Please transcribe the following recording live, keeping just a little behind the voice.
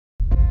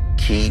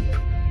Keep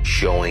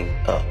showing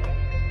up.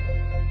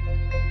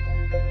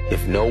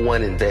 If no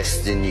one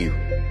invests in you,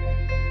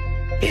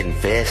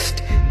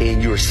 invest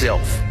in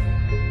yourself.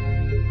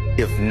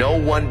 If no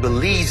one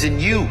believes in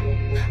you,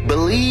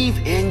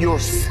 believe in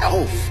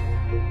yourself.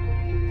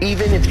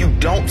 Even if you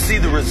don't see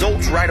the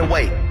results right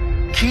away,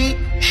 keep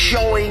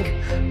showing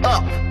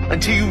up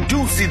until you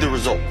do see the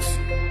results.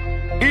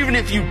 Even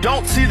if you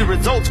don't see the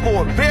results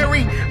for a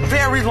very,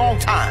 very long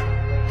time,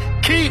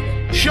 keep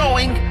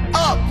showing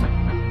up.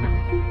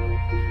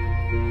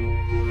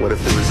 What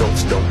if the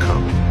results don't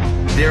come?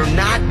 They're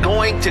not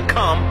going to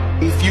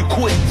come if you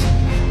quit.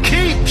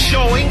 Keep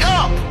showing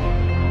up.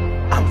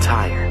 I'm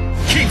tired.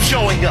 Keep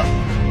showing up.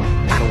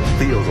 I don't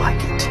feel like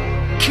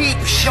it. Keep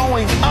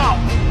showing up.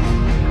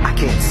 I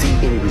can't see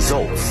any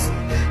results.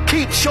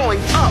 Keep showing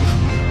up.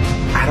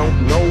 I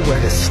don't know where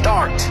to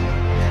start.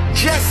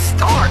 Just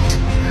start.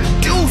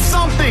 Do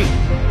something.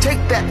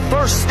 Take that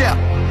first step.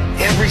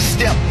 Every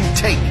step you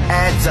take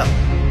adds up.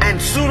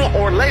 And sooner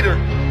or later,